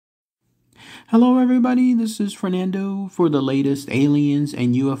Hello everybody, this is Fernando for the latest aliens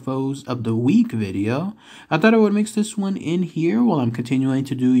and UFOs of the week video. I thought I would mix this one in here while I'm continuing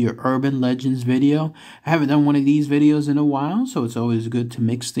to do your urban legends video. I haven't done one of these videos in a while, so it's always good to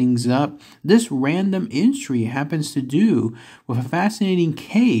mix things up. This random entry happens to do with a fascinating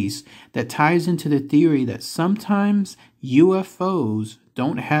case that ties into the theory that sometimes UFOs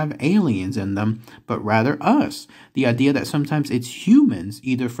don't have aliens in them, but rather us. The idea that sometimes it's humans,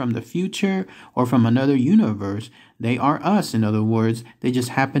 either from the future or from another universe. They are us, in other words. They just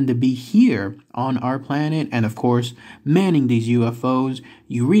happen to be here on our planet and, of course, manning these UFOs.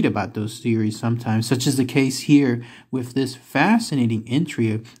 You read about those theories sometimes, such as the case here with this fascinating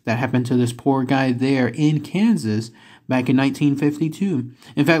entry that happened to this poor guy there in Kansas back in 1952.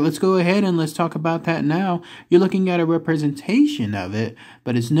 In fact, let's go ahead and let's talk about that now. You're looking at a representation of it,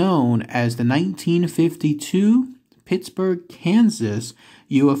 but it's known as the 1952 Pittsburg, Kansas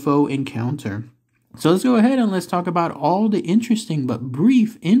UFO encounter. So let's go ahead and let's talk about all the interesting but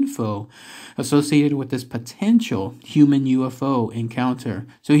brief info associated with this potential human UFO encounter.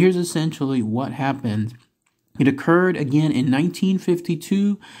 So here's essentially what happened. It occurred again in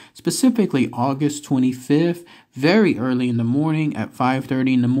 1952, specifically August 25th, very early in the morning at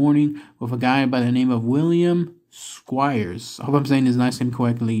 5:30 in the morning with a guy by the name of William Squires. I hope I'm saying his last name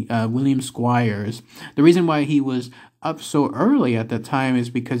correctly, William Squires. The reason why he was up so early at that time is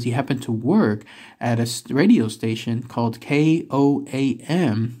because he happened to work at a radio station called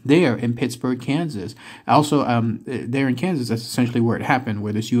KOAM there in Pittsburg, Kansas. Also, there in Kansas, that's essentially where it happened,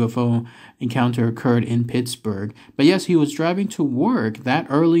 where this UFO encounter occurred in Pittsburg. But yes, he was driving to work that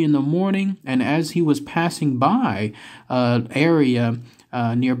early in the morning, and as he was passing by area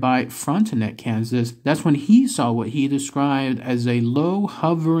nearby Frontenac, Kansas, that's when he saw what he described as a low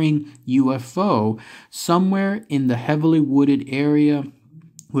hovering UFO somewhere in the heavily wooded area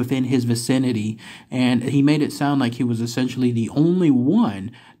within his vicinity. And he made it sound like he was essentially the only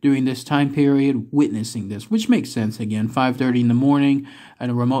one during this time period witnessing this, which makes sense. Again, 5:30 in the morning at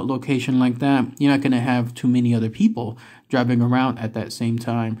a remote location like that, you're not going to have too many other people driving around at that same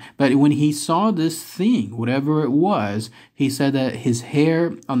time. But when he saw this thing, whatever it was, he said that his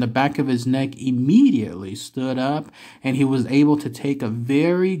hair on the back of his neck immediately stood up, and he was able to take a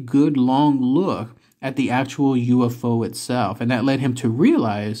very good long look at the actual UFO itself. And that led him to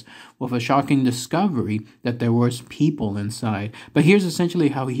realize, with a shocking discovery, that there was people inside. But here's essentially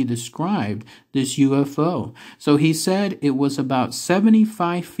how he described this UFO. So he said it was about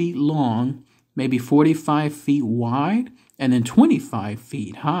 75 feet long, maybe 45 feet wide, and then 25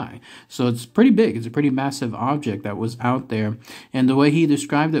 feet high. So it's pretty big. It's a pretty massive object that was out there. And the way he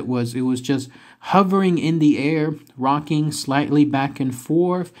described it was just hovering in the air, rocking slightly back and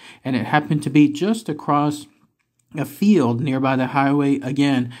forth, and it happened to be just across a field nearby the highway,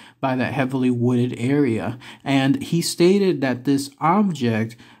 again, by that heavily wooded area. And he stated that this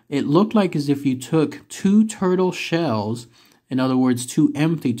object, it looked like as if you took two turtle shells, in other words, two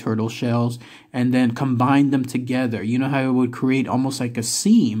empty turtle shells, and then combined them together. You know how it would create almost like a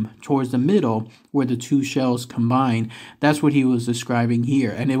seam towards the middle where the two shells combine? That's what he was describing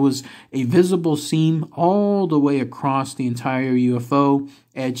here. And it was a visible seam all the way across the entire UFO,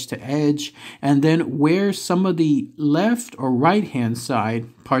 edge to edge. And then where some of the left or right-hand side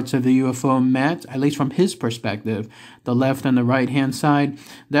parts of the UFO met, at least from his perspective, the left and the right-hand side,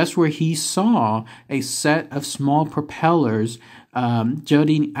 that's where he saw a set of small propellers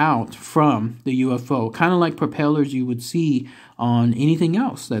jutting out from the UFO, kind of like propellers you would see on anything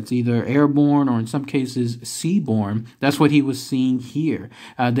else that's either airborne or in some cases seaborne. That's what he was seeing here.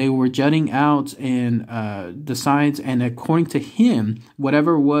 They were jutting out in the sides, and according to him,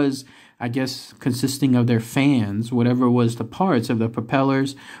 whatever was, I guess, consisting of their fans, whatever was the parts of the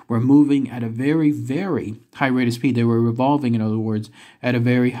propellers, were moving at a very, very high rate of speed. They were revolving, in other words, at a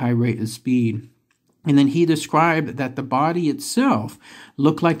very high rate of speed. And then he described that the body itself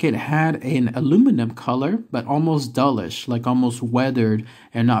looked like it had an aluminum color, but almost dullish, like almost weathered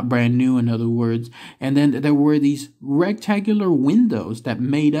and not brand new, in other words. And then there were these rectangular windows that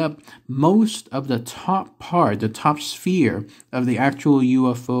made up most of the top part, the top sphere of the actual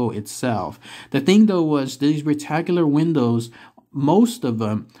UFO itself. The thing, though, was these rectangular windows, most of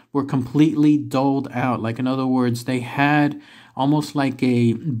them were completely dulled out. Like, in other words, they had almost like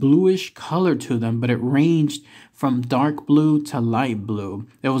a bluish color to them, but it ranged from dark blue to light blue.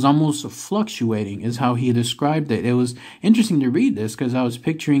 It was almost fluctuating, is how he described it. It was interesting to read this because I was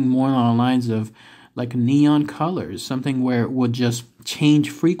picturing more along the lines of like neon colors, something where it would just change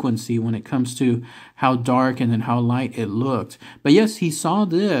frequency when it comes to how dark and then how light it looked. But yes, he saw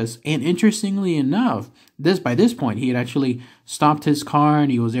this, and interestingly enough, by this point, he had actually stopped his car and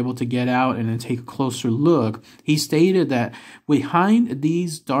he was able to get out and then take a closer look, he stated that behind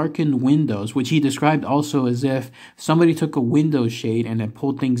these darkened windows, which he described also as if somebody took a window shade and then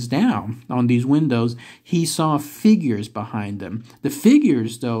pulled things down on these windows, he saw figures behind them. The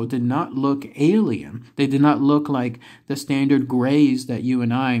figures, though, did not look alien. They did not look like the standard grays that you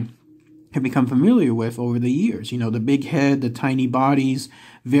and I have become familiar with over the years. You know, the big head, the tiny bodies,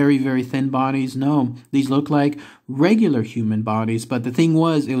 very, very thin bodies. No, these look like regular human bodies. But the thing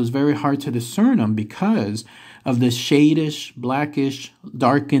was, it was very hard to discern them because of the shadish, blackish,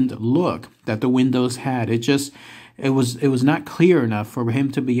 darkened look that the windows had. It was not clear enough for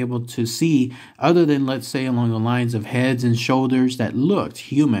him to be able to see, other than, let's say, along the lines of heads and shoulders that looked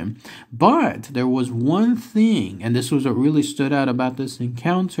human. But there was one thing, and this was what really stood out about this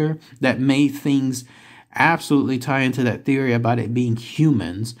encounter, that made things absolutely tie into that theory about it being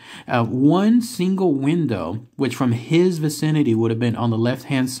humans. One single window, which from his vicinity would have been on the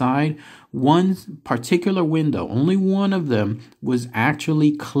left-hand side, one particular window, only one of them, was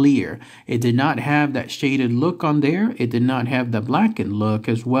actually clear. It did not have that shaded look on there. It did not have the blackened look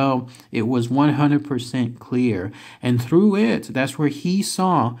as well. It was 100% clear. And through it, that's where he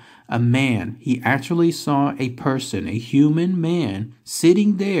saw a man. He actually saw a person, a human man,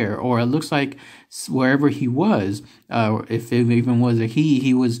 sitting there, or it looks like wherever he was, if it even was a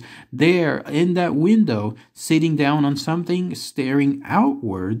he was there in that window, sitting down on something, staring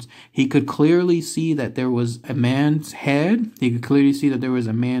outwards. He could clearly see that there was a man's head. He could clearly see that there was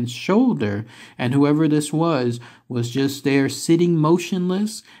a man's shoulder, and whoever this was just there sitting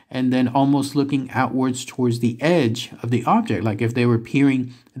motionless and then almost looking outwards towards the edge of the object, like if they were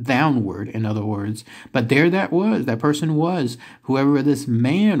peering downward, in other words. But there that person was, whoever this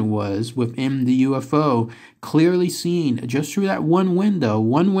man was within the UFO, clearly seen just through that one window.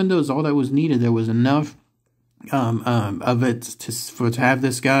 One window is all that was needed. There was enough of it to have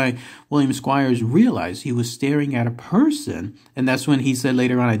this guy, William Squires, realize he was staring at a person. And that's when he said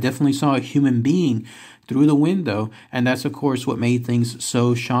later on, I definitely saw a human being through the window. And that's, of course, what made things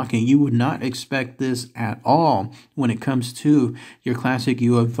so shocking. You would not expect this at all when it comes to your classic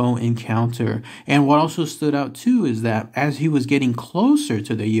UFO encounter. And what also stood out, too, is that as he was getting closer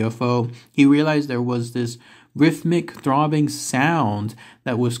to the UFO, he realized there was this rhythmic throbbing sound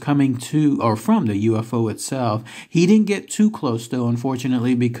that was coming to or from the UFO itself. He didn't get too close, though,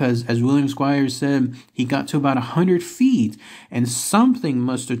 unfortunately, because as William Squires said, he got to about 100 feet and something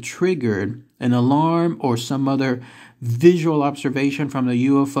must have triggered an alarm or some other visual observation from the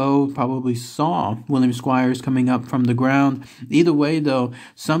UFO. Probably saw William Squires coming up from the ground. Either way, though,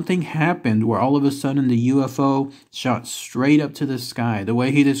 something happened where all of a sudden the UFO shot straight up to the sky. The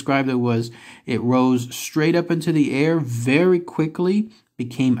way he described it was it rose straight up into the air very quickly,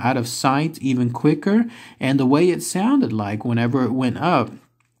 became out of sight even quicker, and the way it sounded like whenever it went up,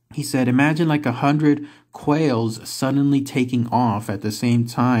 he said, imagine like 100 quails suddenly taking off at the same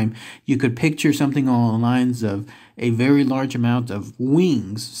time. You could picture something along the lines of a very large amount of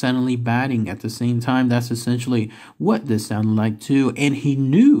wings suddenly batting at the same time. That's essentially what this sounded like too. And he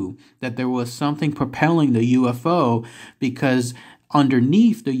knew that there was something propelling the UFO because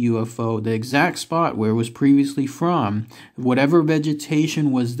underneath the UFO, the exact spot where it was previously from, whatever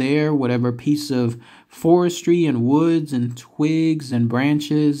vegetation was there, whatever piece of forestry and woods and twigs and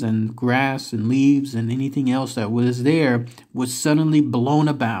branches and grass and leaves and anything else that was there was suddenly blown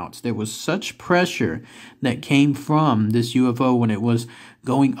about. There was such pressure that came from this UFO when it was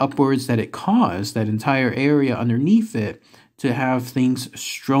going upwards that it caused that entire area underneath it to have things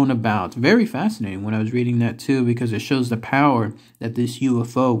strewn about. Very fascinating when I was reading that too, because it shows the power that this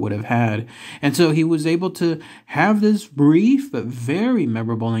UFO would have had. And so he was able to have this brief but very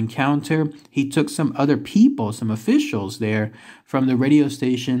memorable encounter. He took some other people, some officials there from the radio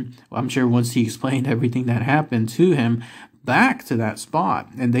station. I'm sure once he explained everything that happened to him, back to that spot,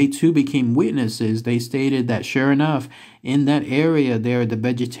 and they too became witnesses. They stated that sure enough, in that area there, the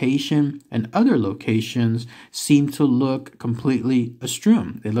vegetation and other locations seemed to look completely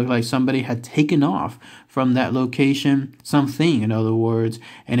astrewn. It looked like somebody had taken off from that location, something in other words,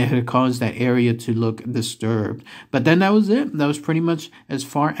 and it had caused that area to look disturbed. But then that was it. That was pretty much as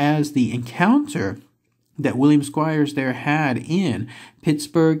far as the encounter that William Squires there had in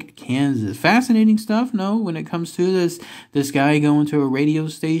Pittsburg, Kansas. Fascinating stuff, no, when it comes to this guy going to a radio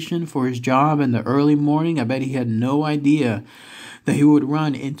station for his job in the early morning. I bet he had no idea that he would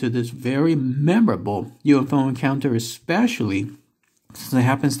run into this very memorable UFO encounter, especially since it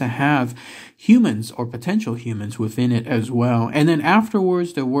happens to have humans or potential humans within it as well. And then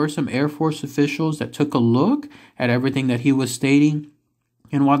afterwards, there were some Air Force officials that took a look at everything that he was stating.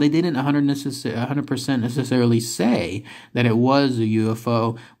 And while they didn't 100% necessarily say that it was a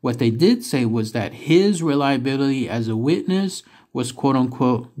UFO, what they did say was that his reliability as a witness was quote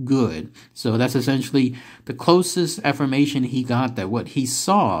unquote good. So that's essentially the closest affirmation he got that what he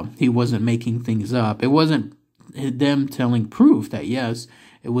saw, he wasn't making things up. It wasn't them telling proof that yes,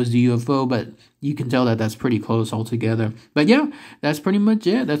 it was the UFO, but you can tell that that's pretty close altogether. But yeah, that's pretty much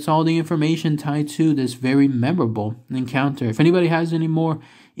it. That's all the information tied to this very memorable encounter. If anybody has any more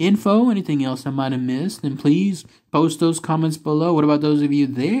info, anything else I might have missed, then please post those comments below. What about those of you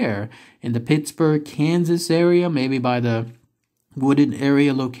there in the Pittsburg, Kansas area, maybe by the wooded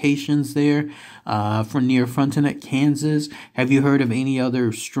area locations there for near Frontenac, Kansas? Have you heard of any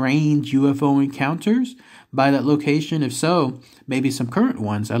other strange UFO encounters by that location? If so, maybe some current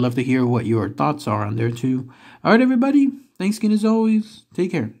ones. I'd love to hear what your thoughts are on there too. All right, everybody. Thanks again as always.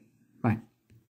 Take care.